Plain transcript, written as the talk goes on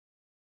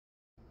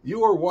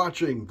You are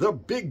watching the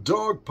Big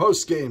Dog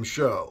Postgame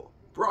Show,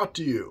 brought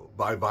to you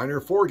by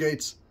Viener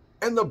Forgates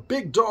and the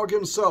Big Dog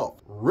himself,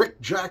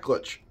 Rick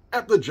Jacklich,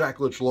 at the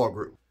Jacklich Law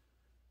Group.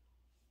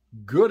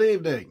 Good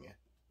evening.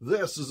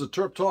 This is the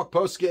TerpTalk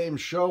Postgame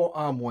Show.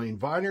 I'm Wayne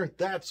Viener.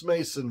 That's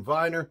Mason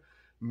Viener.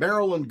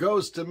 Maryland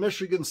goes to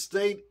Michigan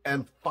State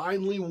and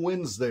finally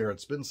wins there.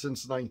 It's been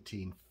since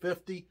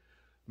 1950.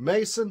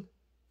 Mason,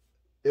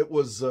 it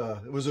was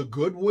a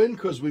good win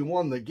because we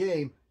won the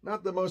game.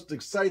 Not the most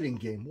exciting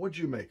game. What'd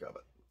you make of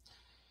it?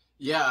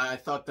 Yeah, I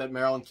thought that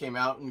Maryland came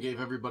out and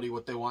gave everybody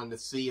what they wanted to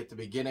see at the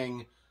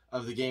beginning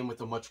of the game with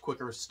a much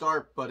quicker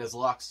start. But as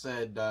Locke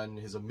said in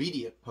his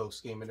immediate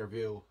post-game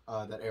interview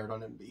that aired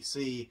on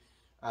NBC,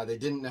 they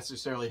didn't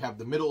necessarily have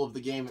the middle of the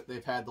game that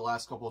they've had the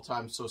last couple of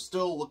times. So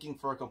still looking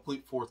for a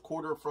complete fourth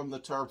quarter from the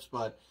Terps.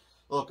 But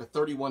look, a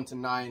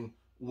 31-9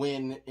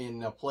 win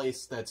in a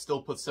place that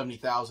still puts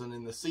 70,000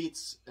 in the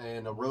seats,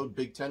 and a road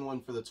Big Ten win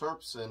for the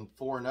Terps, and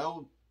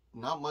 4-0.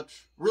 Not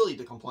much really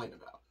to complain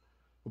about.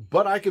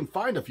 But I can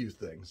find a few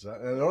things. I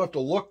don't have to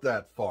look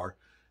that far.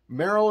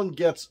 Maryland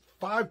gets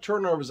 5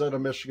 turnovers out of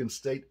Michigan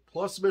State,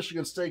 plus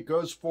Michigan State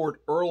goes for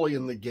it early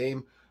in the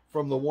game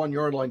from the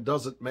 1-yard line,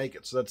 doesn't make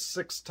it. So that's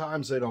 6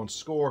 times they don't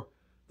score.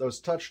 Those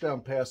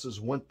touchdown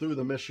passes went through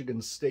the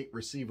Michigan State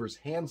receivers'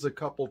 hands a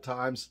couple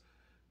times.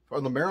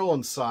 On the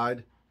Maryland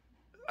side,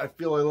 I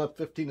feel they left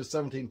 15 to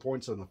 17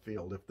 points on the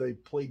field. If they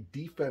played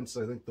defense,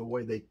 I think the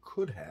way they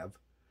could have,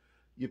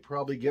 you'd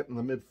probably get in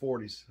the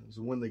mid-40s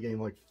to win the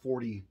game like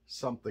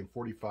 40-something,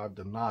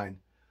 45-9.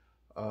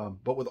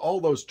 But with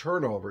all those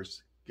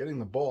turnovers, getting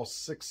the ball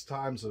 6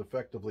 times and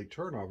effectively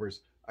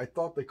turnovers, I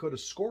thought they could have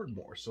scored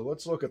more. So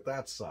let's look at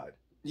that side.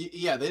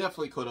 Yeah, they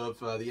definitely could have.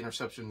 The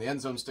interception in the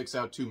end zone sticks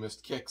out, 2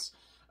 missed kicks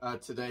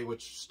today,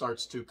 which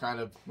starts to kind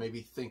of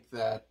maybe think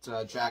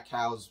that Jack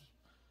Howes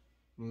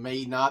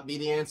may not be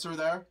the answer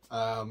there.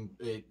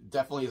 It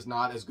definitely is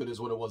not as good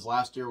as what it was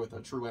last year with a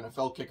true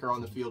NFL kicker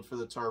on the field for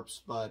the Terps,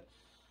 but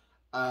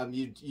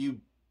you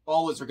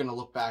always are going to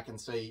look back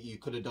and say you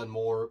could have done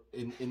more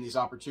in these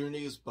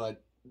opportunities.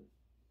 But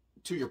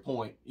to your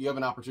point, you have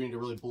an opportunity to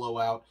really blow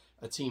out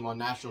a team on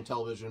national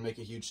television and make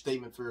a huge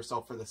statement for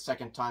yourself for the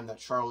second time,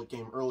 that Charlotte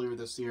game earlier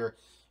this year,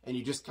 and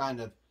you just kind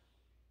of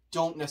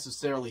don't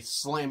necessarily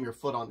slam your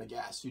foot on the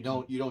gas. You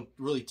don't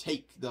really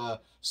take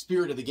the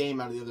spirit of the game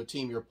out of the other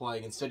team you're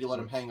playing. Instead, you let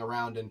them hang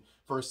around, and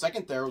for a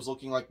second there, it was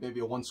looking like maybe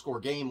a 1-score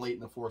game late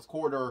in the fourth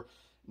quarter.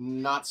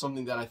 Not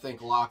something that I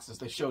think Locks, as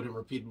they showed him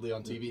repeatedly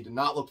on TV, did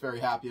not look very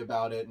happy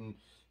about it. And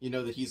you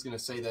know that he's going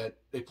to say that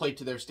they played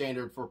to their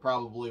standard for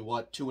probably,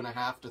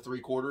 2.5 to 3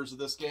 quarters of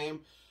this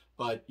game.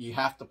 But you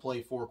have to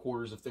play 4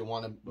 quarters if they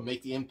want to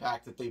make the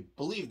impact that they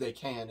believe they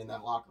can in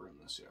that locker room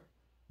this year.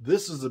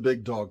 This is the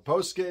Big Dog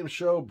Postgame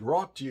Show,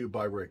 brought to you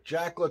by Rick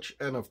Jacklich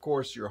and, of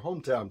course, your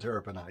hometown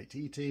Terp and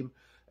IT team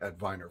at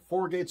Viener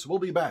Forgates. We'll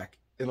be back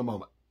in a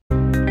moment.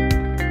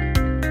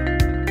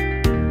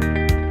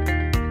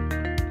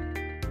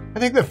 I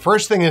think the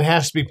first thing that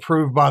has to be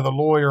proved by the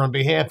lawyer on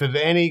behalf of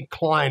any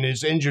client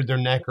who's injured their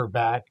neck or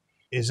back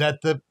is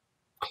that the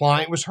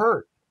client was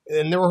hurt,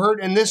 and they were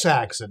hurt in this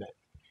accident.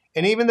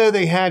 And even though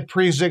they had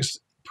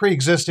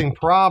pre-existing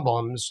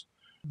problems,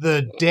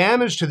 the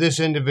damage to this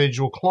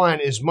individual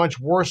client is much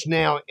worse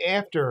now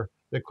after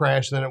the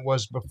crash than it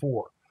was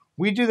before.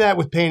 We do that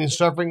with pain and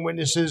suffering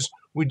witnesses.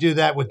 We do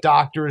that with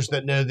doctors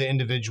that know the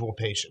individual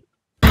patient.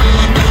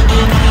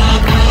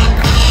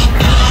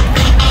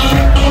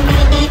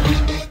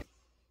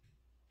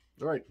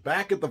 All right,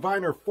 back at the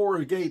Viener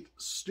Forgate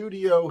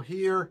studio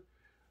here.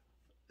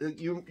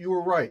 You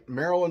were right.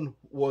 Maryland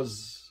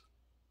was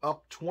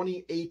up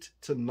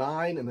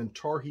 28-9, and then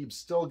Tarheeb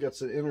still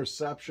gets an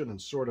interception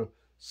and sort of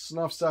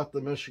snuffs out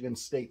the Michigan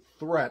State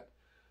threat.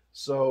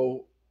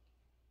 So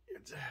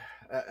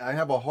I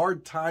have a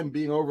hard time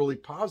being overly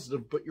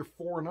positive, but you're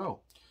 4-0.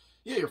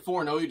 Yeah, you're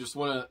 4-0. You just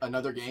won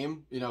another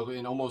game, in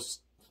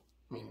almost,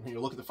 when you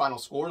look at the final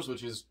scores,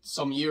 which is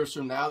some years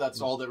from now,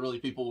 that's all that really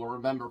people will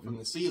remember from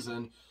the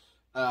season.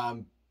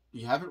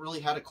 You haven't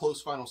really had a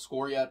close final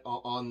score yet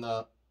on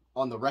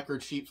the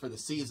record sheet for the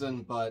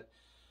season, but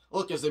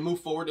look, as they move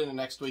forward into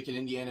next week, an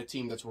Indiana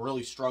team that's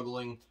really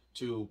struggling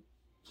to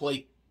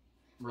play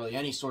really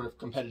any sort of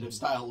competitive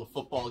style of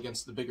football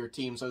against the bigger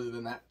teams, other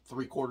than that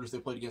 3 quarters they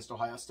played against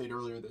Ohio State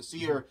earlier this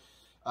year,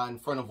 in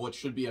front of what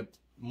should be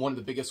one of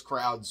the biggest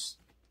crowds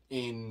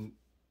in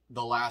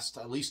the last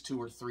at least 2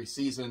 or 3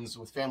 seasons,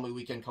 with Family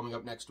Weekend coming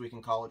up next week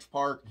in College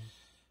Park.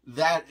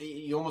 That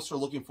you almost are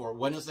looking for.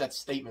 When is that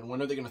statement?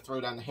 When are they going to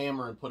throw down the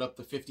hammer and put up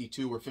the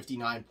 52 or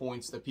 59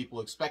 points that people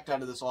expect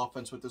out of this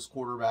offense with this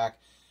quarterback,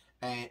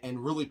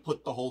 and really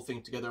put the whole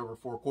thing together over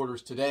 4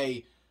 quarters?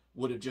 Today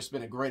would have just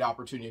been a great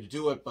opportunity to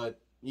do it, but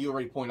you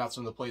already pointed out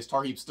some of the plays.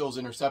 Tarheeb Still's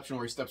interception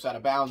where he steps out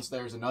of bounds.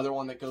 There's another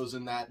one that goes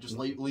in that, just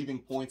leaving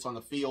points on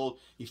the field.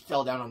 He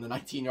fell down on the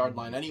 19-yard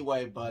line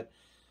anyway, but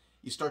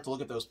you start to look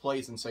at those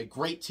plays and say,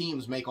 great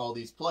teams make all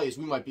these plays.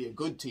 We might be a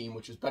good team,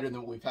 which is better than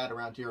what we've had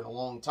around here in a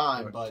long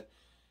time, right. But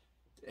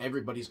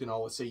everybody's going to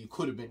always say you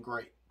could have been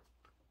great.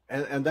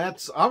 And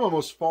that's, I'm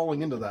almost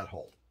falling into that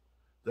hole.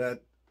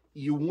 That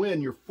you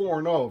win, you're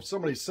 4-0. If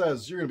somebody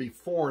says you're going to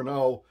be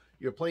 4-0,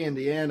 you play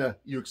Indiana,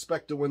 you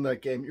expect to win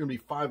that game, you're going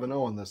to be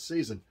 5-0 in this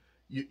season.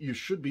 You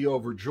should be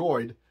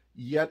overjoyed.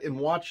 Yet in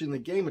watching the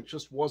game, it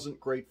just wasn't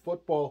great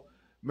football.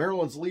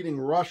 Maryland's leading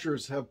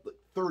rushers have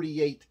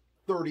 38,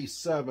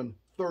 37,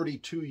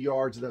 32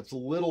 yards. That's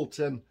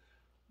Littleton,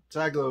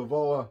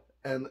 Tagovailoa,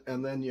 and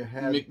then you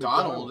had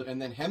McDonald,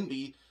 and then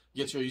Hemby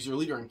gets your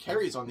leader in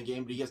carries on the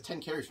game, but he has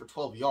 10 carries for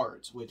 12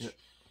 yards, which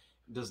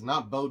does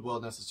not bode well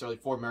necessarily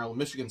for Maryland.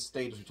 Michigan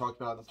State, as we talked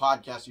about on the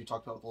podcast, you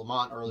talked about with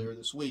Lamont earlier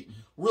this week,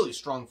 really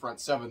strong front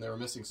seven. They were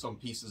missing some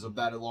pieces of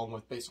that along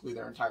with basically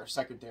their entire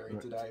secondary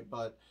today.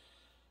 But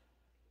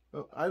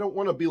I don't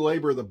want to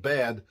belabor the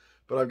bad,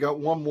 but I've got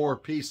one more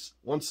piece.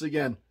 Once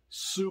again,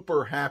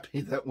 super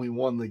happy that we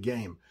won the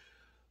game.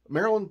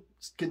 Maryland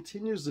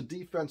continues the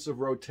defensive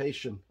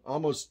rotation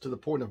almost to the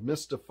point of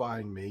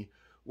mystifying me,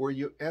 where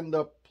you end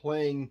up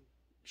playing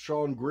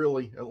Sean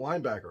Greeley at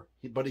linebacker,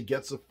 but he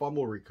gets a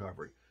fumble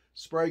recovery.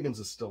 Spraggins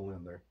is still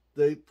in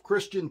there.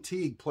 Christian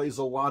Teague plays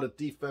a lot at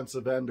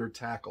defensive end or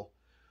tackle.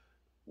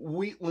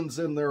 Wheatland's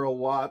in there a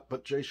lot,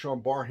 but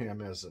Jayshon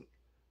Barham isn't.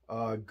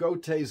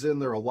 Gote's in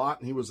there a lot,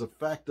 and he was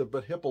effective,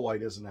 but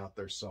Hippolyte isn't out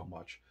there so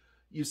much.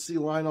 You see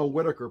Lionel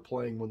Whitaker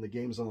playing when the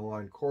game's on the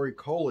line. Corey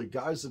Coley,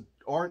 guys that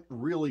aren't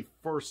really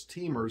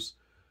first-teamers.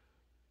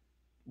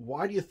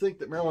 Why do you think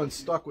that Maryland's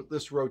stuck with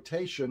this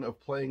rotation of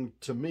playing,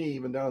 to me,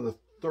 even down to the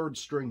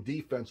third-string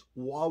defense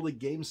while the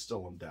game's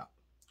still in doubt?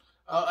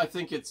 I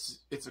think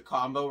it's a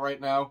combo right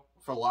now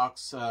for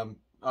Locks.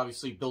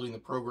 Obviously, building the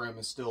program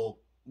is still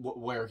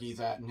where he's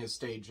at in his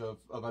stage of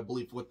I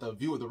believe, what the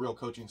view of the real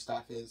coaching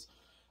staff is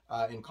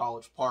in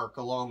College Park,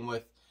 along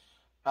with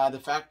the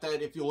fact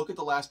that if you look at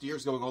the last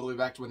years going all the way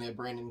back to when they had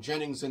Brandon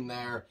Jennings in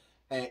there,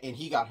 and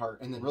he got hurt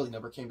and then really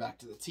never came back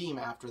to the team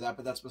after that,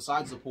 but that's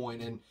besides the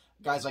point. And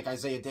guys like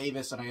Isaiah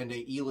Davis and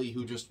Ayende Ely,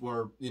 who just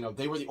were,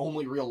 they were the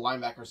only real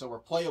linebackers that were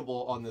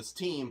playable on this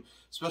team,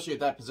 especially at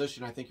that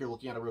position. I think you're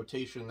looking at a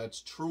rotation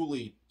that's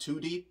truly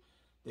too deep.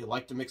 They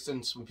like to mix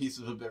in some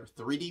pieces of their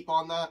 3 deep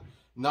on that.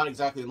 Not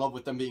exactly in love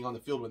with them being on the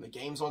field when the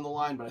game's on the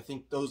line, but I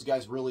think those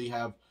guys really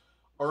have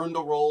earned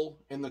a role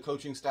in the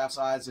coaching staff's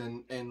eyes.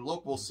 And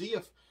look, we'll see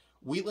if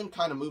Wheatland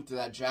kind of moved to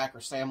that Jack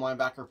or Sam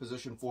linebacker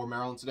position for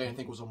Maryland today. I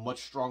think was a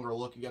much stronger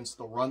look against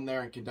the run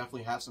there and can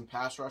definitely have some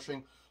pass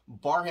rushing.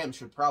 Barham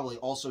should probably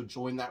also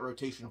join that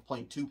rotation of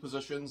playing 2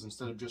 positions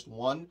instead of just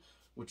 1,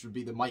 which would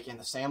be the Mike and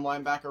the Sam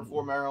linebacker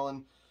for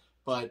Maryland.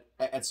 But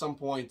at some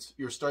point,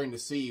 you're starting to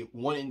see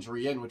one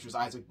injury in, which is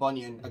Isaac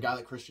Bunyan, a guy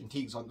like Christian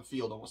Teague's on the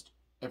field almost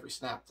every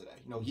snap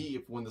today.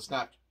 When the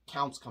snap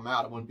counts come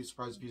out, I wouldn't be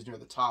surprised if he's near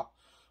the top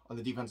on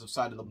the defensive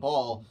side of the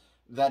ball.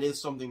 That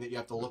is something that you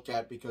have to look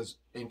at because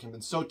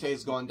Incumbent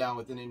Sote's gone down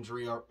with an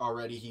injury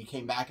already. He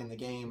came back in the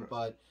game,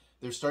 but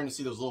they're starting to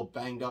see those little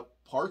banged up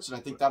parts, and I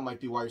think that might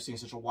be why you're seeing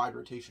such a wide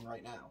rotation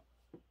right now.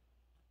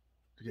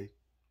 Okay.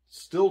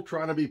 Still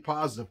trying to be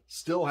positive.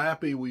 Still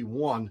happy we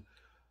won.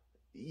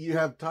 You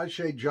have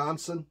Tyshea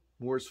Johnson,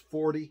 wears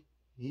 40.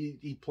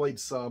 He played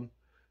some.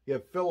 You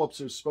have Phillips,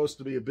 who's supposed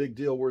to be a big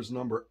deal, wears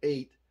number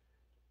 8.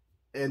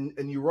 And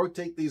you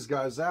rotate these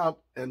guys out,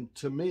 and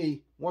to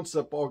me, once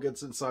that ball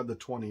gets inside the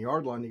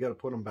 20-yard line, you got to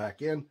put them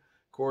back in.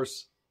 Of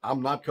course,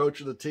 I'm not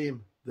coach of the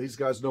team. These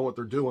guys know what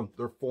they're doing.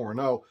 They're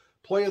 4-0.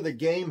 Play of the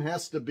game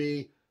has to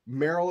be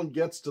Maryland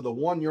gets to the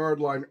 1-yard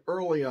line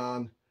early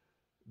on.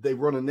 They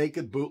run a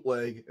naked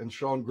bootleg, and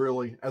Sean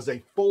Greeley, as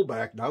a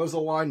fullback, not as a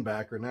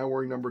linebacker, now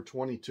wearing number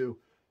 22,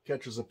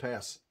 catches a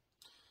pass.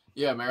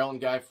 Yeah,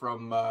 Maryland guy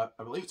from, I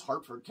believe it's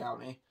Hartford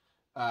County.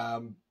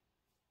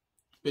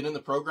 Been in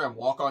the program,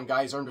 walk-on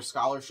guy. He's earned a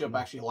scholarship.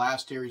 Actually,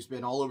 last year he's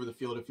been all over the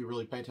field. If you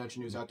really pay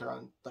attention, he was out there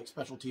on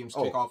special teams,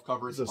 kickoff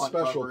coverage, he's a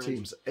special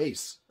teams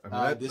ace.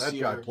 I mean, that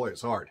guy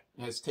plays hard.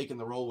 Has taken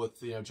the role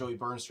with Joey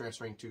Burns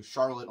transferring to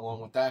Charlotte, along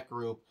with that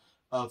group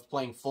of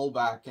playing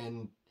fullback.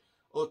 And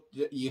look,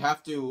 you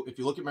have to, if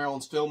you look at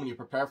Maryland's film and you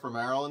prepare for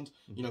Maryland,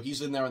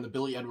 he's in there on the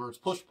Billy Edwards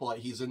push play.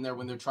 He's in there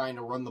when they're trying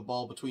to run the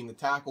ball between the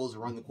tackles or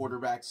run the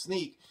quarterback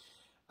sneak.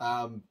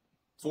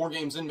 4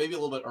 games in, maybe a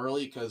little bit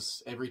early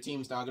because every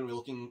team's now going to be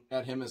looking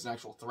at him as an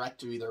actual threat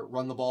to either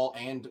run the ball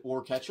and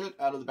or catch it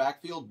out of the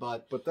backfield.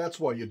 But that's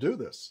why you do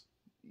this.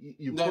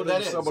 You put it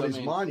in somebody's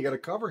mind. You got to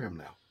cover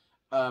him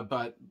now.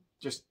 But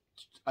just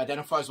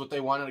identifies what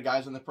they want in the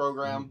guys in the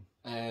program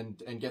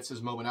and gets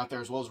his moment out there,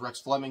 as well as Rex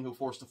Fleming, who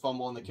forced a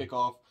fumble on the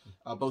kickoff.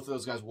 Both of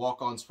those guys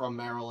walk-ons from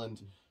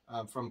Maryland,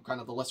 from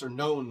kind of the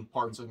lesser-known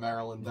parts of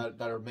Maryland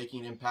that are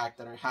making an impact,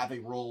 that have a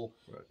role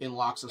in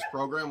Locks'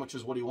 program, which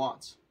is what he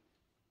wants.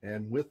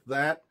 And with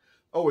that,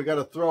 we got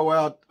to throw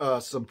out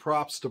some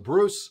props to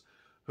Bruce,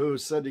 who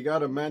said you got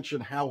to mention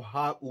how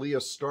hot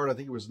Leah started. I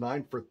think he was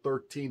 9 for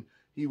 13.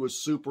 He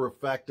was super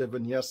effective,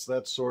 and yes,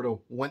 that sort of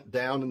went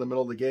down in the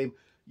middle of the game.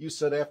 You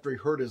said after he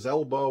hurt his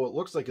elbow, it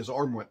looks like his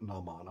arm went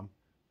numb on him,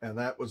 and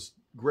that was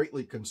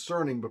greatly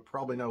concerning, but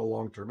probably not a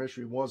long-term issue.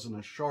 He wasn't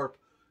as sharp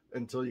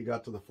until you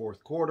got to the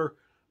 4th quarter.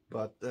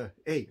 But,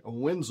 hey, a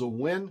win's a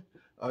win.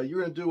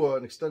 You're going to do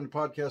an extended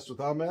podcast with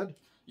Ahmed?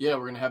 Yeah,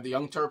 we're going to have the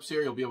Young Terps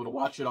here. You'll be able to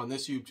watch it on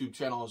this YouTube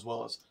channel as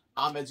well as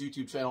Ahmed's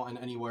YouTube channel, and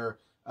anywhere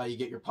you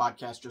get your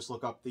podcast. Just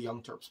look up the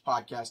Young Terps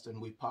podcast,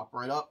 and we pop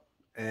right up.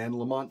 And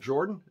Lamont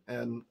Jordan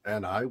and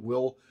I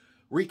will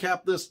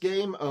recap this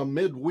game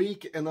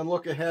midweek and then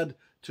look ahead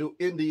to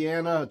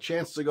Indiana, a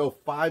chance to go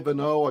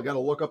 5-0. I got to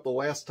look up the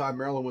last time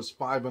Maryland was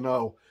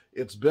 5-0.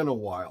 It's been a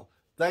while.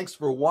 Thanks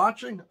for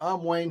watching.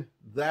 I'm Wayne.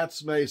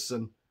 That's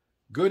Mason.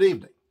 Good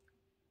evening.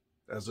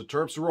 As the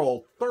Terps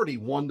roll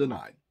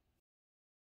 31-9.